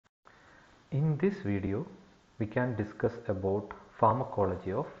In this video, we can discuss about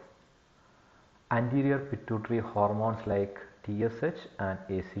pharmacology of anterior pituitary hormones like TSH and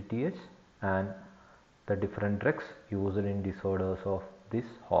ACTH and the different drugs used in disorders of these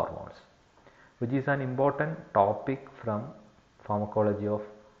hormones, which is an important topic from pharmacology of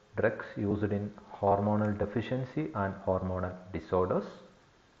drugs used in hormonal deficiency and hormonal disorders.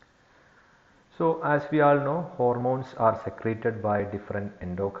 So as we all know, hormones are secreted by different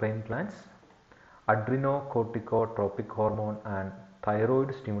endocrine glands. Adrenocorticotropic hormone and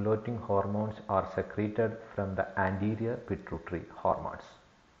thyroid stimulating hormones are secreted from the anterior pituitary hormones.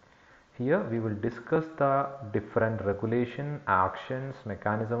 Here we will discuss the different regulation, actions,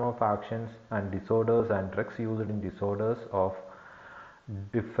 mechanism of actions and disorders and drugs used in disorders of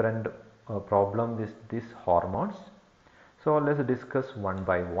different problem with these hormones. So let's discuss one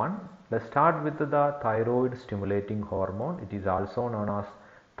by one. Let's start with the thyroid stimulating hormone. It is also known as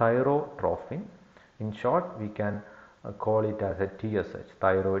thyrotropin. In short, we can call it as a TSH,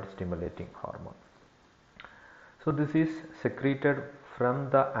 thyroid stimulating hormone. So this is secreted from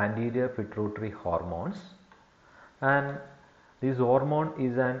the anterior pituitary hormones, and this hormone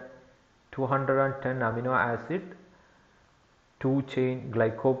is an 210 amino acid 2-chain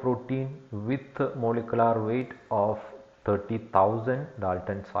glycoprotein with molecular weight of 30,000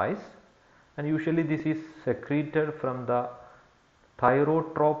 Dalton size, and usually this is secreted from the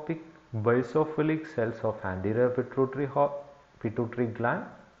thyrotropic basophilic cells of anterior pituitary gland,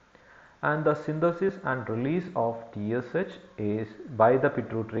 and the synthesis and release of TSH is by the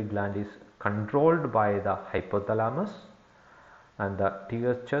pituitary gland is controlled by the hypothalamus, and the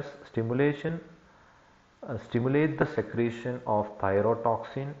TSH stimulation stimulate the secretion of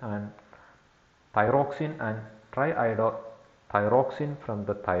thyroxine and triiodothyroxine from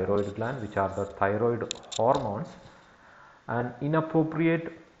the thyroid gland, which are the thyroid hormones, and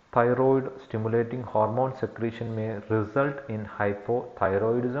inappropriate thyroid stimulating hormone secretion may result in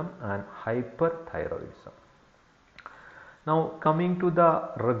hypothyroidism and hyperthyroidism. Now coming to the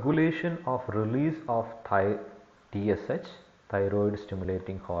regulation of release of TSH, thyroid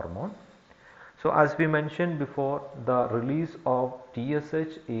stimulating hormone. So as we mentioned before, the release of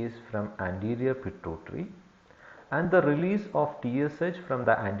TSH is from anterior pituitary, and the release of TSH from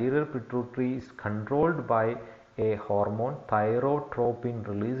the anterior pituitary is controlled by a hormone, thyrotropin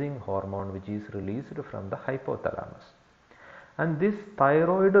releasing hormone, which is released from the hypothalamus. And this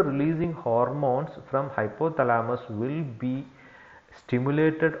thyroid releasing hormones from hypothalamus will be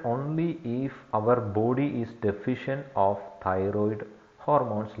stimulated only if our body is deficient of thyroid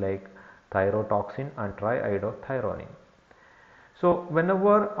hormones like thyrotoxin and triiodothyronine. So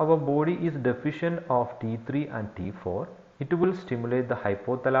whenever our body is deficient of T3 and T4, it will stimulate the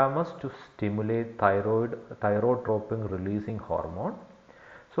hypothalamus to stimulate thyrotropin releasing hormone.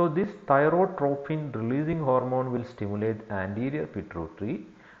 So this thyrotropin releasing hormone will stimulate anterior pituitary,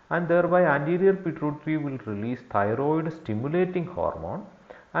 and thereby anterior pituitary will release thyroid stimulating hormone,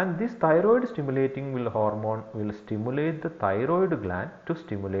 and this thyroid stimulating hormone will stimulate the thyroid gland to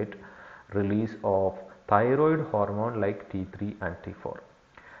stimulate release of thyroid hormone like T3 and T4.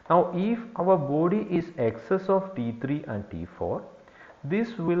 Now if our body is excess of T3 and T4,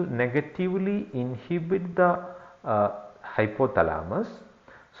 this will negatively inhibit the hypothalamus,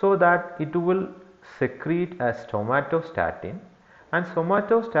 so that it will secrete as somatostatin, and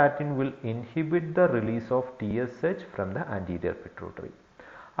somatostatin will inhibit the release of TSH from the anterior pituitary.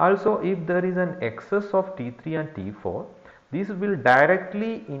 Also, if there is an excess of T3 and T4, this will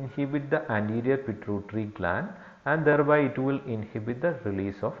directly inhibit the anterior pituitary gland, and thereby it will inhibit the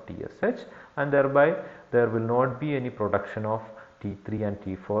release of TSH, and thereby there will not be any production of T3 and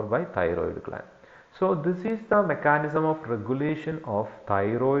T4 by thyroid gland. So this is the mechanism of regulation of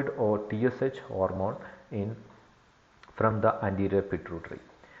thyroid or TSH hormone from the anterior pituitary.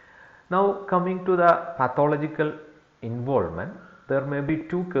 Now coming to the pathological involvement, there may be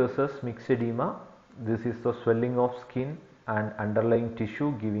two cases: myxedema. This is the swelling of skin and underlying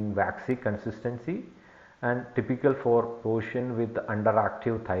tissue giving waxy consistency, and typical for patient with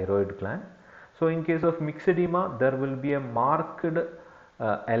underactive thyroid gland. So in case of myxedema, there will be a marked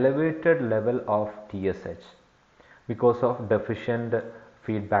elevated level of TSH because of deficient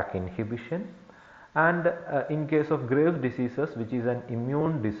feedback inhibition, and in case of Graves' diseases, which is an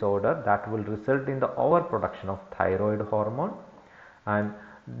immune disorder, that will result in the overproduction of thyroid hormone, and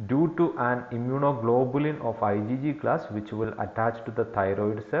due to an immunoglobulin of IgG class which will attach to the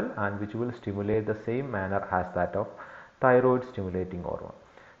thyroid cell and which will stimulate the same manner as that of thyroid stimulating hormone.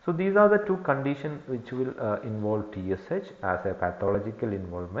 So these are the two conditions which will involve TSH as a pathological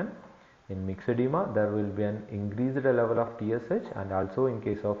involvement. In myxedema, there will be an increased level of TSH, and also in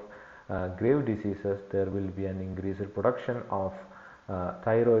case of grave diseases, there will be an increased production of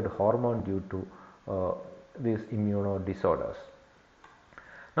thyroid hormone due to these immuno disorders.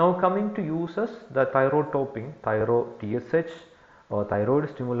 Now coming to uses, the thyrotropin, TSH or thyroid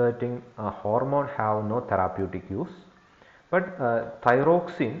stimulating hormone have no therapeutic use, but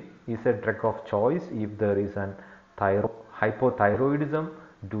thyroxine is a drug of choice if there is an hypothyroidism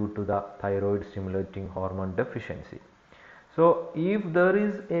due to the thyroid stimulating hormone deficiency. So if there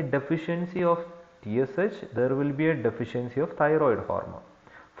is a deficiency of TSH, there will be a deficiency of thyroid hormone.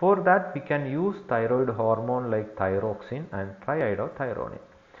 For that we can use thyroid hormone like thyroxine and triiodothyronine.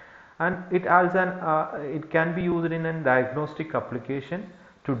 And it can be used in a diagnostic application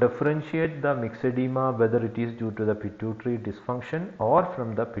to differentiate the myxedema, whether it is due to the pituitary dysfunction or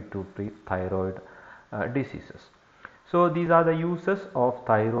from the pituitary thyroid diseases. So these are the uses of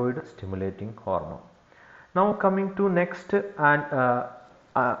thyroid stimulating hormone. Now coming to next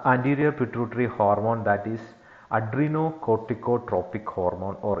anterior pituitary hormone, that is adrenocorticotropic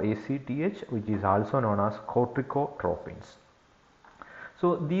hormone or ACTH, which is also known as corticotropins.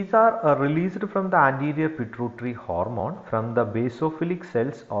 So these are released from the anterior pituitary hormone from the basophilic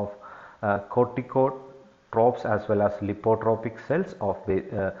cells of corticotropes as well as lipotropic cells of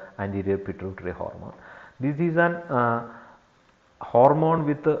anterior pituitary hormone. This is an hormone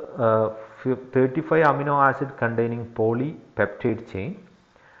with 35 amino acid containing polypeptide chain,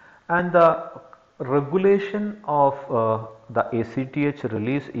 and the regulation of the ACTH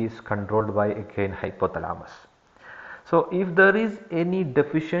release is controlled by again hypothalamus. So if there is any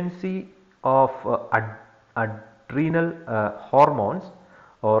deficiency of adrenal hormones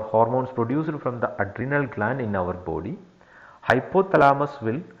or hormones produced from the adrenal gland in our body, hypothalamus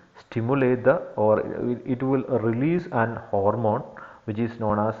will stimulate it will release an hormone which is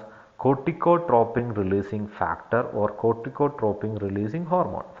known as corticotropin releasing factor or corticotropin releasing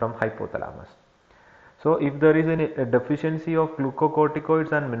hormone from hypothalamus. So if there is a deficiency of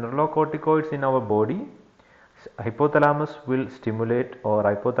glucocorticoids and mineralocorticoids in our body, hypothalamus will stimulate or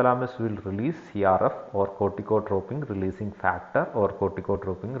hypothalamus will release CRF or corticotropin releasing factor or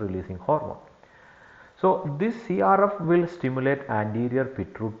corticotropin releasing hormone. So this CRF will stimulate anterior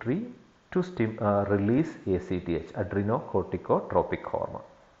pituitary to release ACTH, adrenocorticotropic hormone.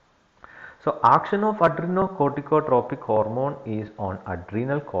 So action of adrenocorticotropic hormone is on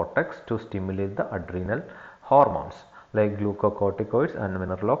adrenal cortex to stimulate the adrenal hormones like glucocorticoids and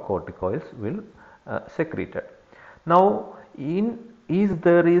mineralocorticoids will secreted. Now if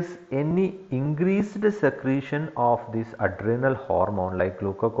there is any increased secretion of this adrenal hormone like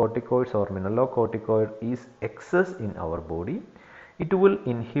glucocorticoids or mineralocorticoid is excess in our body, it will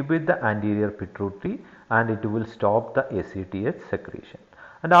inhibit the anterior pituitary and it will stop the ACTH secretion.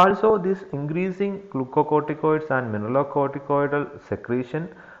 And also this increasing glucocorticoids and mineralocorticoidal secretion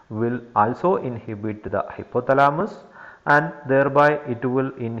will also inhibit the hypothalamus, and thereby it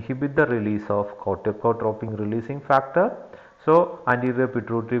will inhibit the release of corticotropin releasing factor. So anterior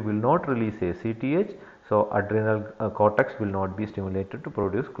pituitary will not release ACTH, so adrenal cortex will not be stimulated to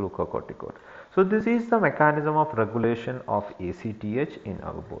produce glucocorticoid. So this is the mechanism of regulation of ACTH in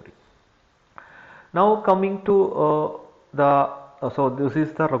our body. Now coming to so this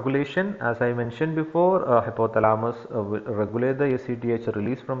is the regulation, as I mentioned before. Hypothalamus will regulate the ACTH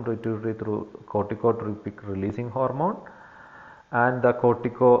release from pituitary through corticotropic releasing hormone, and the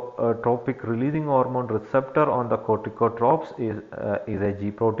corticotropic releasing hormone receptor on the corticotropes is a G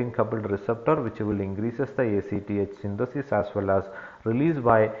protein coupled receptor which will increases the ACTH synthesis as well as release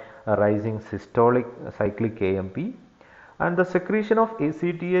by rising systolic cyclic AMP, and the secretion of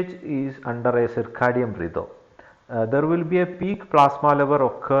ACTH is under a circadian rhythm. There will be a peak plasma level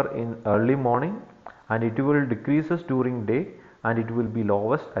occur in early morning and it will decreases during day and it will be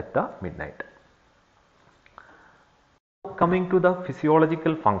lowest at the midnight. Coming to the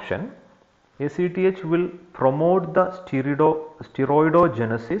physiological function, ACTH will promote the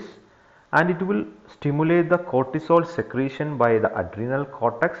steroidogenesis and it will stimulate the cortisol secretion by the adrenal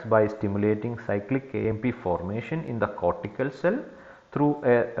cortex by stimulating cyclic AMP formation in the cortical cell through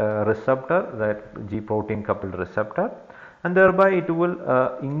a receptor, that G protein coupled receptor, and thereby it will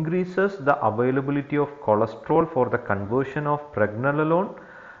increases the availability of cholesterol for the conversion of pregnenolone,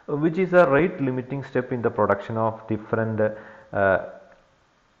 which is a rate limiting step in the production of different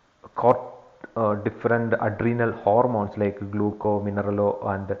adrenal hormones like gluco, mineralo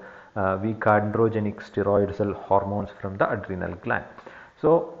and weak androgenic steroid cell hormones from the adrenal gland.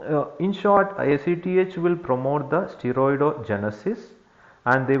 So in short, ACTH will promote the steroidogenesis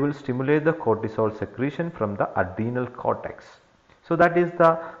and they will stimulate the cortisol secretion from the adrenal cortex. So that is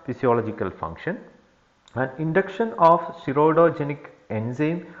the physiological function. And induction of steroidogenic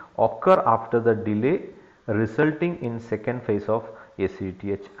enzyme occur after the delay, resulting in second phase of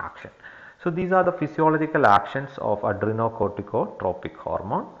ACTH action. So these are the physiological actions of adrenocorticotropic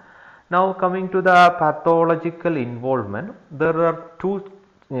hormone. Now coming to the pathological involvement, there are two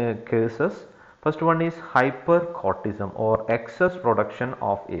cases. First one is hypercortism or excess production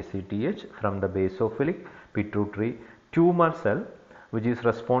of ACTH from the basophilic pituitary tumor cell, which is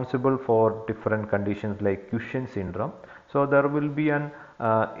responsible for different conditions like Cushing syndrome. So there will be an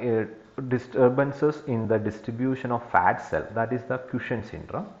disturbances in the distribution of fat cell, that is the Cushing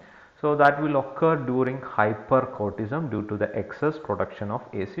syndrome. So that will occur during hypercortism due to the excess production of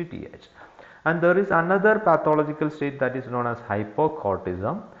ACTH. And there is another pathological state that is known as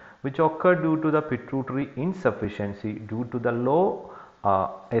hypocortism, which occur due to the pituitary insufficiency due to the low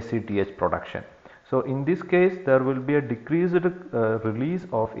ACTH production. So in this case there will be a decreased release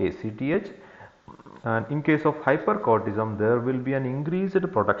of ACTH, and in case of hypercortism there will be an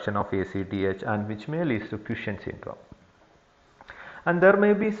increased production of ACTH, and which may lead to Cushing syndrome. And there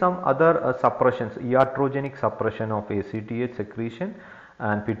may be some other suppressions, iatrogenic suppression of ACTH secretion,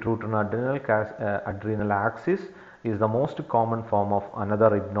 and pituitary adrenal axis is the most common form of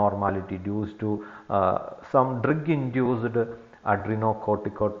another abnormality due to some drug induced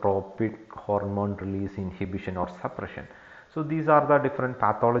adrenocorticotropic hormone release inhibition or suppression. So these are the different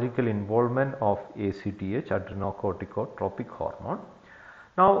pathological involvement of ACTH, adrenocorticotropic hormone.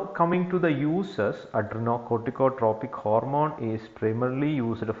 Now coming to the uses, adrenocorticotropic hormone is primarily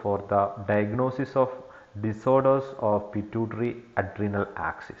used for the diagnosis of disorders of pituitary adrenal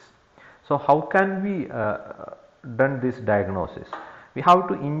axis. So how can we done this diagnosis? We have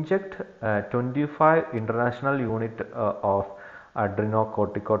to inject 25 international unit of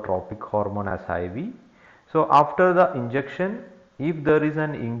adrenocorticotropic hormone as IV. So after the injection, if there is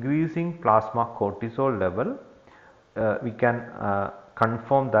an increasing plasma cortisol level, we can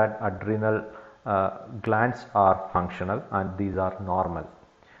confirm that adrenal glands are functional and these are normal.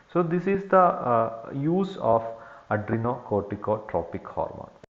 So this is the use of adrenocorticotropic hormone.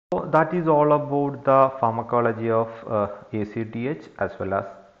 So that is all about the pharmacology of ACTH as well as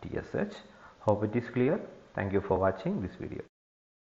TSH. Hope it is clear. Thank you for watching this video.